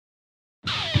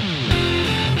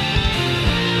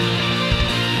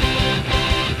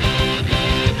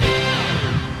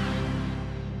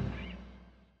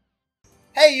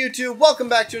Hey YouTube, welcome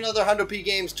back to another Hundo P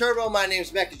Games Turbo. My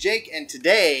name's Mecha Jake, and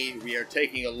today we are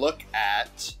taking a look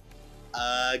at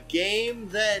a game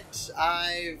that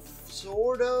I've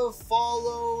sort of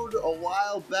followed a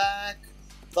while back,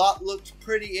 thought looked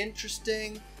pretty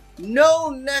interesting.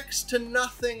 Know next to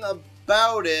nothing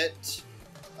about it,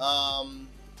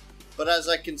 but as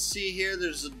I can see here,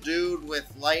 there's a dude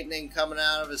with lightning coming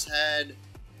out of his head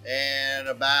and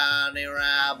a bunny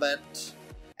rabbit.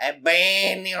 A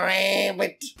bunny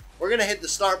rabbit. We're gonna hit the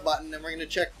start button and we're gonna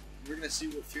check. We're gonna see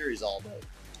what Furi's all about.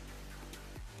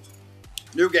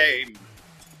 New game.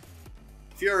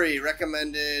 Furi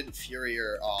recommended.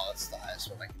 Furier. Oh, that's the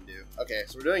highest one I can do. Okay,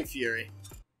 so we're doing Furi.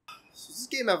 So does this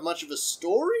game have much of a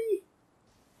story?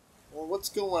 Or what's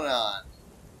going on?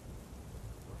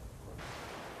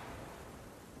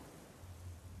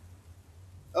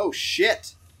 Oh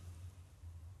shit.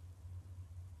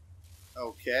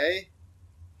 Okay.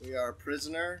 We are a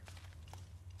prisoner.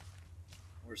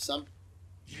 Or some.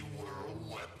 You were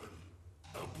a weapon,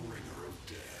 a bringer of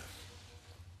death.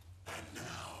 And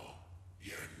now,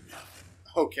 you're nothing.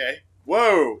 Okay.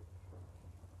 Whoa!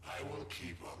 I will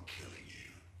keep on killing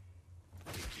you.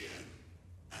 Again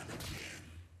and again.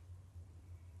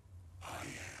 I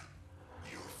am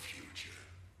your future.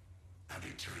 An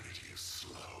eternity of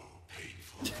slow,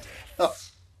 painful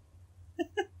deaths.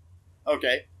 Oh.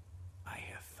 Okay.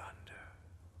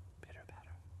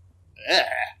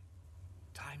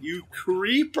 Time you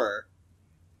creeper.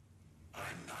 I'm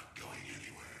not going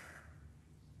anywhere.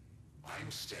 I'm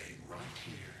staying right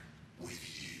here with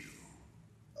you.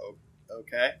 Oh,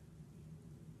 okay.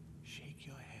 Shake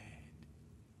your head.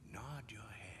 Nod your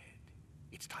head.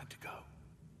 It's time to go.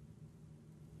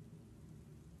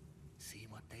 See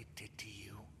what they did to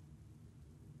you?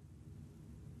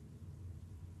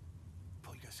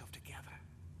 Pull yourself together.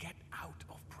 Get out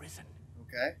of prison.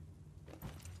 Okay.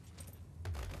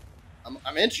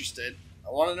 I'm interested. I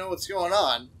want to know what's going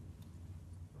on.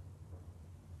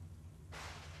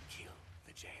 Kill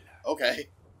the jailer. Okay.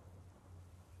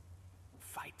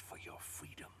 Fight for your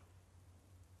freedom.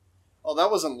 Oh, that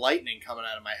wasn't lightning coming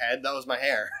out of my head. That was my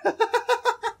hair.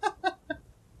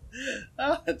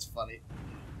 Oh, that's funny.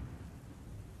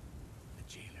 The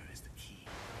jailer is the key.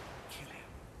 Kill him,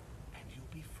 and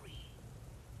you'll be free.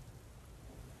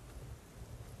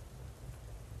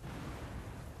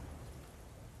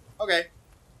 Okay.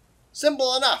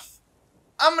 Simple enough.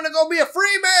 I'm gonna go be a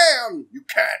free man! You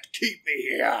can't keep me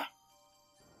here!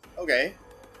 Okay.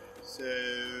 So...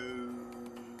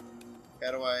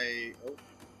 how do I... oh.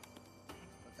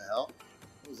 What the hell?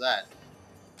 What was that?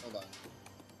 Hold on.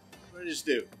 What did I just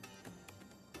do?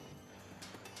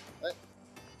 What?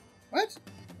 What?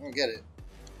 I don't get it.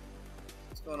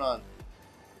 What's going on?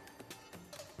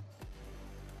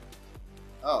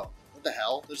 Oh. What the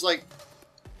hell? There's like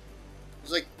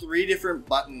 3 different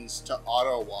buttons to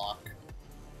auto walk,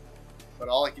 but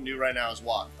all I can do right now is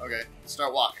walk. Okay, let's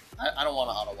start walking. I don't want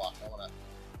to auto walk. I want to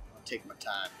take my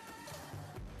time.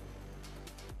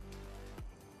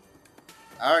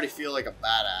 I already feel like a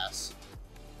badass.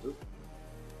 Oop.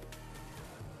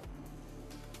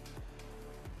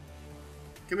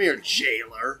 Come here,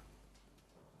 jailer.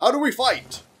 How do we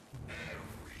fight?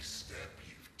 Every step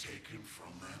you've taken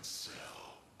from that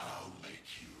cell, I'll make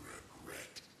you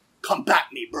regret. Come back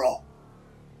me, bro.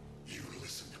 You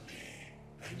listen to me,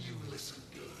 and you listen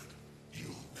good.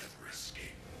 You'll never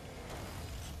escape.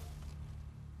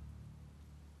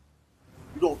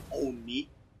 You don't own me.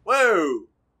 Whoa.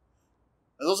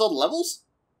 Are those all the levels?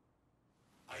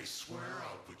 I swear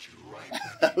I'll put you right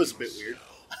back. That was a bit weird.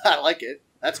 I like it.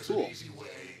 That's There's cool. an easy way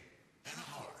and a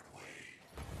hard way.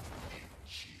 You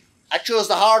choose. I chose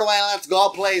the hard way. Let's go,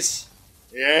 please.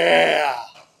 Yeah.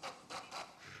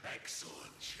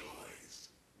 Excellent choice.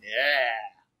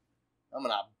 Yeah. I'm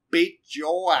gonna beat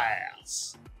your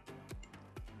ass.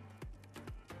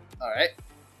 Alright.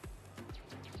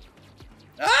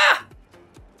 Ah!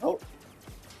 Oh.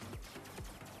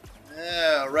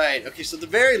 Right. Okay, so the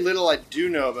very little I do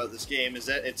know about this game is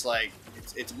that it's like,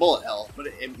 it's bullet hell, but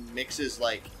it mixes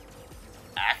like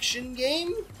action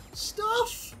game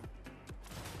stuff?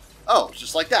 Oh, it's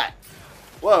just like that.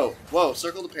 Whoa, whoa,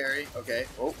 circle to parry. Okay.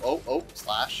 Oh, oh, oh,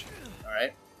 slash.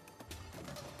 Alright.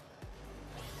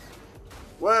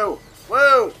 Whoa,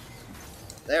 whoa.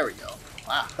 There we go.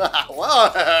 Wow.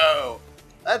 Whoa.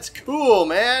 That's cool,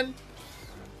 man.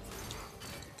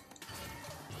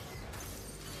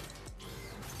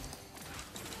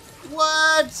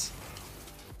 What?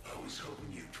 I was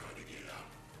hoping you'd try to get out.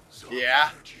 So Yeah.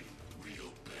 I hurt you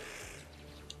real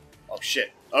bad. Oh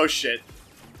shit. Oh shit.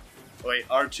 Wait,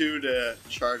 R2 to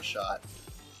charge shot.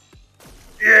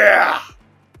 Yeah!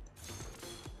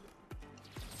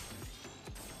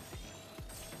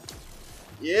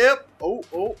 Yep. Oh,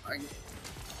 oh.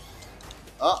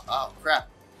 Oh, crap.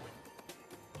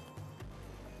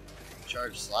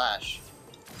 Charge slash.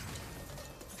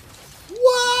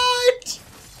 What?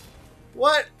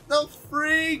 What the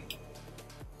freak?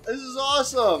 This is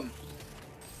awesome.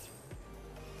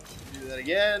 Do that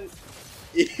again.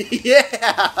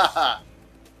 Yeah.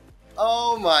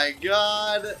 Oh my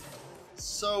god.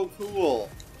 So cool.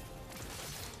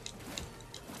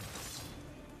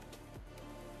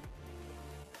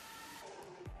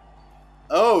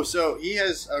 Oh, so he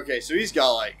has... Okay, so he's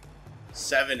got like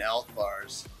 7 health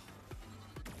bars.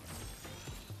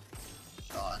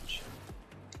 Dodge.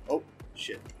 Oh,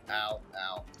 shit. Ow,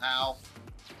 ow, ow.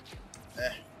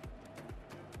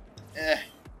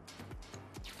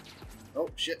 Oh,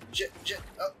 shit, shit, shit.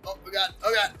 Oh, oh, oh god,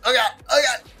 oh god, oh god, oh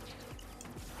god.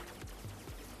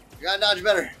 I gotta dodge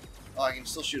better. Oh, I can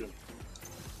still shoot him.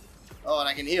 Oh, and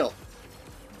I can heal.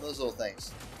 Those little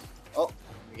things. Oh,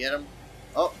 we get him.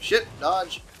 Oh, shit,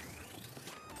 dodge.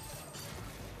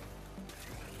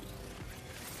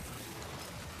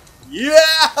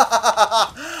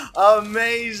 Yeah!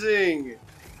 Amazing!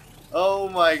 Oh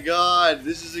my god,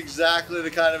 this is exactly the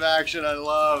kind of action I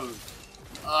love.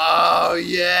 Oh,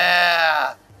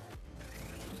 yeah!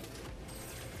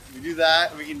 We do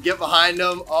that, we can get behind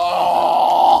them.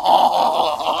 Oh!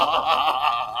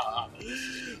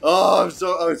 Oh,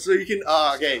 so you can,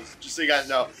 okay, just so you guys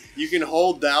know, you can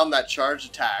hold down that charge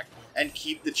attack and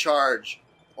keep the charge,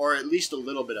 or at least a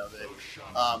little bit of it,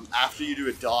 after you do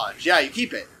a dodge. Yeah, you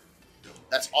keep it.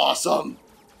 That's awesome.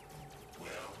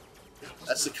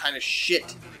 That's the kind of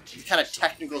shit, the kind of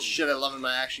technical shit I love in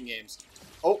my action games.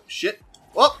 Oh, shit.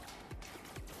 Oh!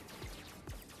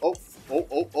 Oh, oh,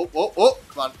 oh, oh, oh, oh.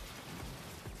 Come on.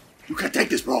 You can't take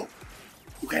this, bro.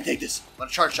 You can't take this. I'm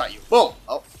gonna charge shot you. Boom.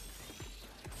 Oh.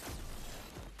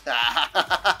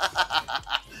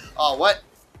 Oh, what?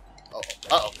 Uh-oh,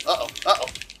 uh-oh, uh-oh, uh-oh.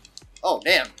 Oh,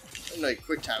 damn. I didn't know you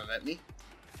quick time at me.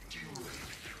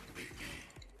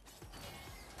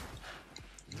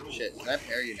 Shit, can I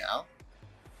parry you now?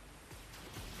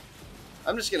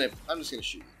 I'm just gonna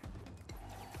shoot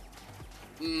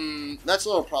you. That's a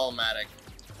little problematic.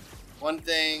 One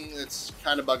thing that's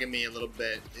kind of bugging me a little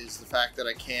bit is the fact that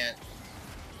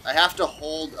I have to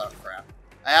hold, oh crap.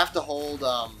 I have to hold,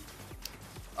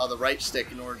 the right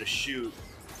stick in order to shoot,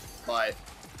 but,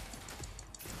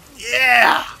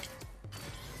 yeah!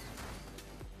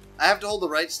 I have to hold the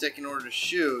right stick in order to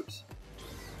shoot,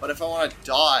 but if I want to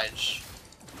dodge,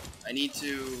 I need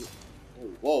to, oh,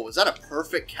 whoa, was that a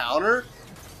perfect counter?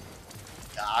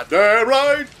 Goddamn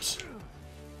right!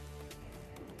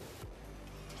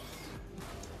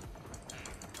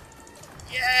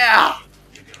 Yeah!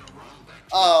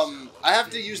 I have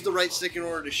to use the right stick in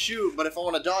order to shoot, but if I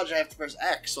want to dodge, I have to press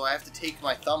X, so I have to take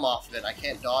my thumb off of it. I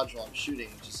can't dodge while I'm shooting,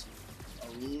 which is a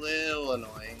little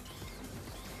annoying.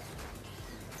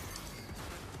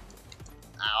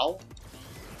 Ow.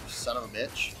 Son of a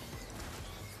bitch.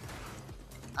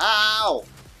 Ow!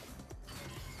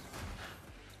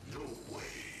 No way.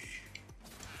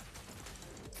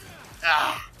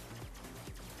 Ah!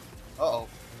 Uh-oh.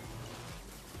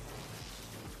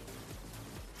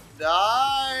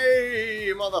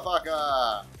 Die,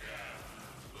 motherfucker!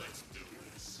 Let's do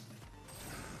this.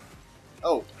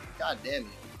 Oh, god damn you.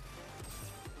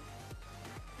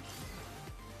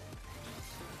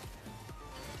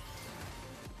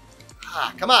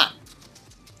 Ah, come on!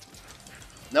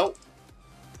 Nope.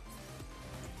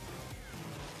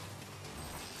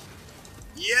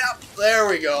 Yep, there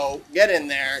we go. Get in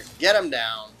there. Get him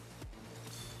down.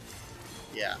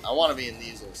 Yeah, I want to be in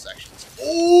these little sections.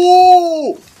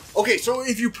 Oh! Okay, so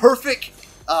if you perfect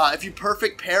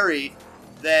parry,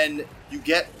 then you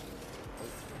get...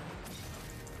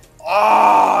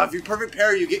 Ah! If you perfect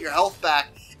parry, you get your health back,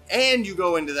 and you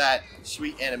go into that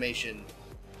sweet animation.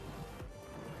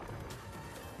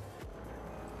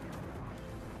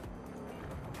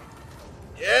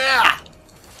 Yeah!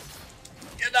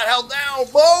 Get that health down!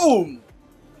 Boom!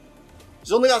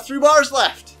 He's only got 3 bars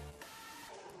left.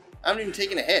 I haven't even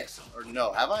taken a hit. Or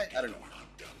no, have I? I don't know.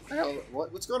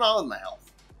 What's going on with my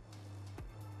health?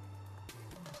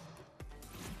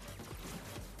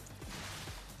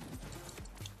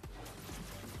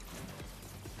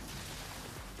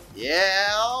 Yeah,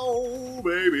 oh,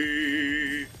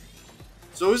 baby.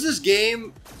 So is this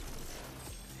game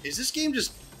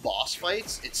just boss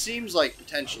fights? It seems like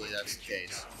potentially that's the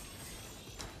case.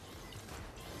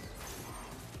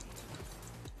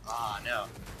 Ah, no.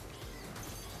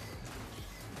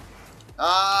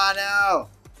 Ah, no.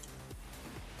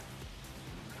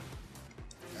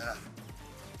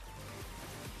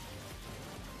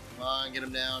 Come on, get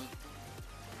him down.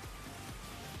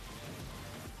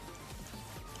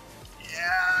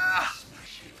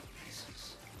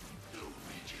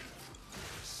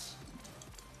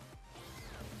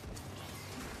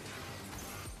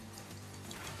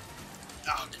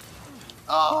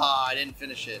 Ah, I didn't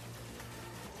finish it.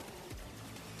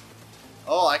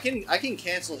 Oh, I can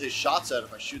cancel his shots out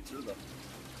if I shoot through them.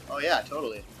 Oh yeah,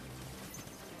 totally.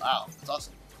 Wow, that's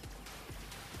awesome.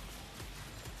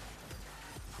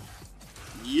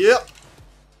 Yep.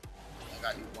 I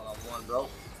got you one-on-one, bro.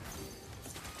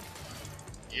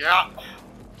 Yeah.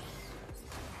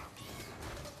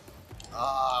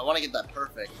 I want to get that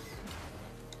perfect.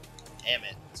 Damn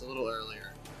it. It's a little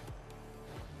earlier.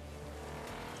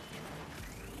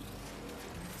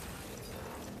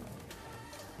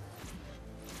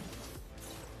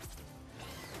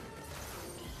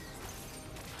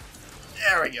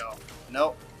 There we go.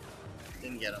 Nope.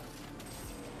 Didn't get him.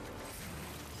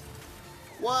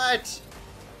 What?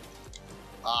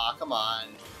 Ah, come on.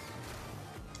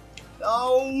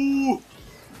 No!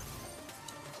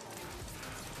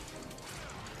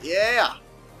 Yeah!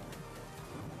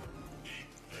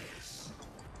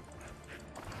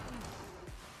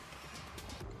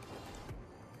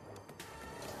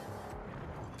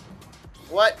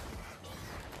 What?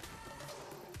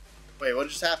 Wait, what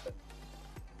just happened?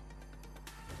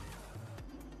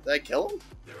 Did I kill him?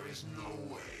 There is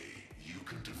no way you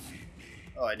can defeat me.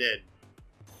 Oh, I did.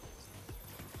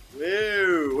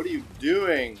 Whoa, what are you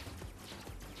doing?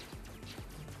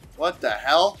 What the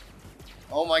hell?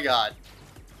 Oh my god.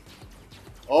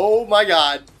 Oh my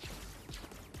god.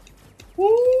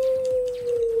 Woo!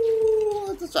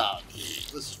 This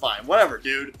is fine. Whatever,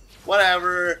 dude.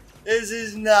 Whatever. This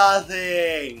is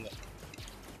nothing.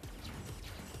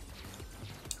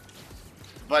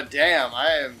 But damn,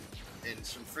 I am in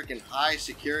some freaking high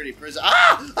security prison.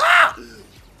 Ah! Ah!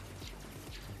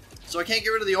 So I can't get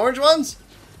rid of the orange ones?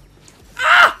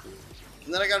 Ah!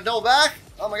 And then I gotta double back?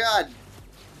 Oh my god.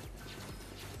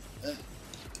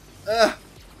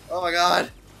 Oh my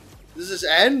god. Does this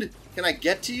end? Can I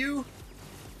get to you?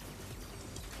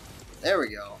 There we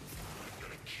go.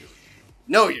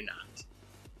 No, you're not.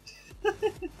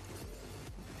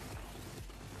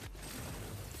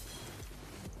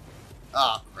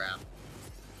 Oh, crap.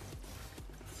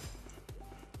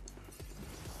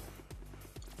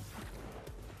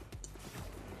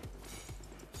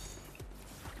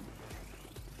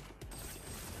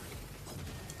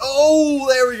 Oh,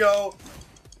 there we go.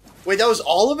 Wait, that was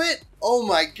all of it? Oh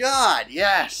my god,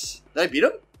 yes. Did I beat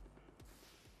him?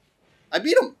 I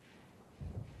beat him.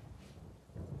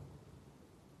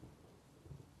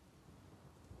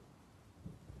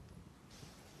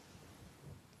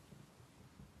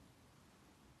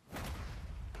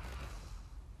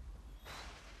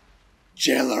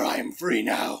 Jailer, I am free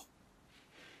now.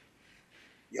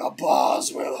 Your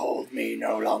bars will hold me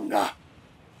no longer.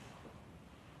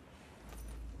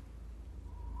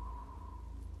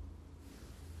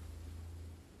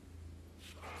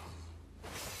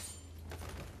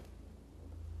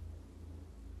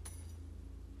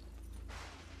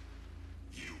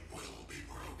 You will be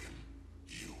broken.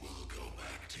 You will go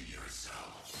back to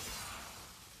yourself.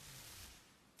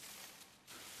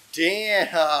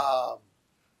 Damn.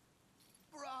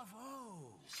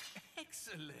 Bravo!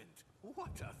 Excellent!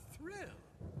 What a thrill!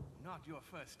 Not your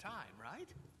first time, right?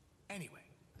 Anyway,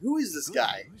 Who is this good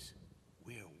guy? news,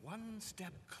 we're one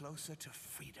step closer to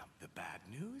freedom. The bad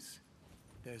news?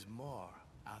 There's more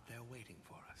out there waiting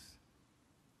for us.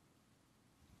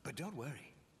 But don't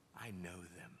worry, I know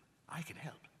them. I can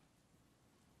help.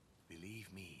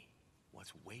 Believe me,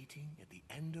 what's waiting at the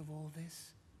end of all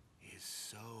this is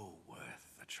so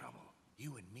worth the trouble.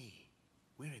 You and me,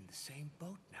 we're in the same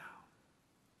boat now.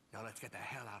 Now let's get the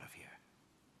hell out of here.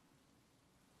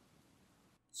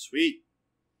 Sweet.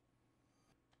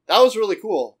 That was really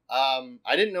cool.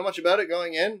 I didn't know much about it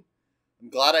going in. I'm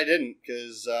glad I didn't,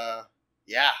 because,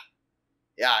 yeah,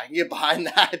 I can get behind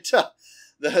that.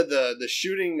 the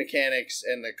shooting mechanics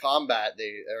and the combat,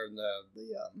 the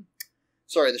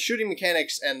shooting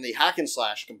mechanics and the hack and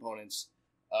slash components,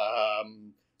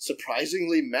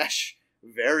 surprisingly mesh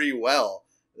very well.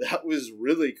 That was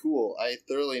really cool. I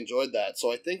thoroughly enjoyed that.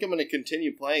 So I think I'm going to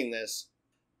continue playing this.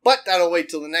 But that'll wait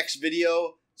till the next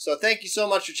video. So thank you so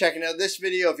much for checking out this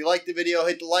video. If you liked the video,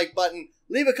 hit the like button.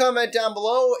 Leave a comment down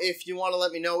below if you want to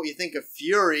let me know what you think of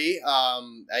Furi.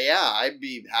 Yeah, I'd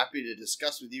be happy to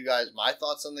discuss with you guys my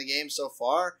thoughts on the game so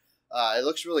far. It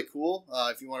looks really cool.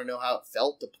 If you want to know how it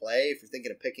felt to play, if you're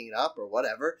thinking of picking it up or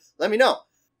whatever, let me know.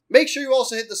 Make sure you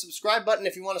also hit the subscribe button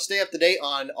if you want to stay up to date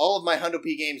on all of my Hundo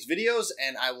P Games videos,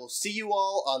 and I will see you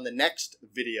all on the next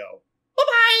video.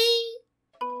 Bye-bye!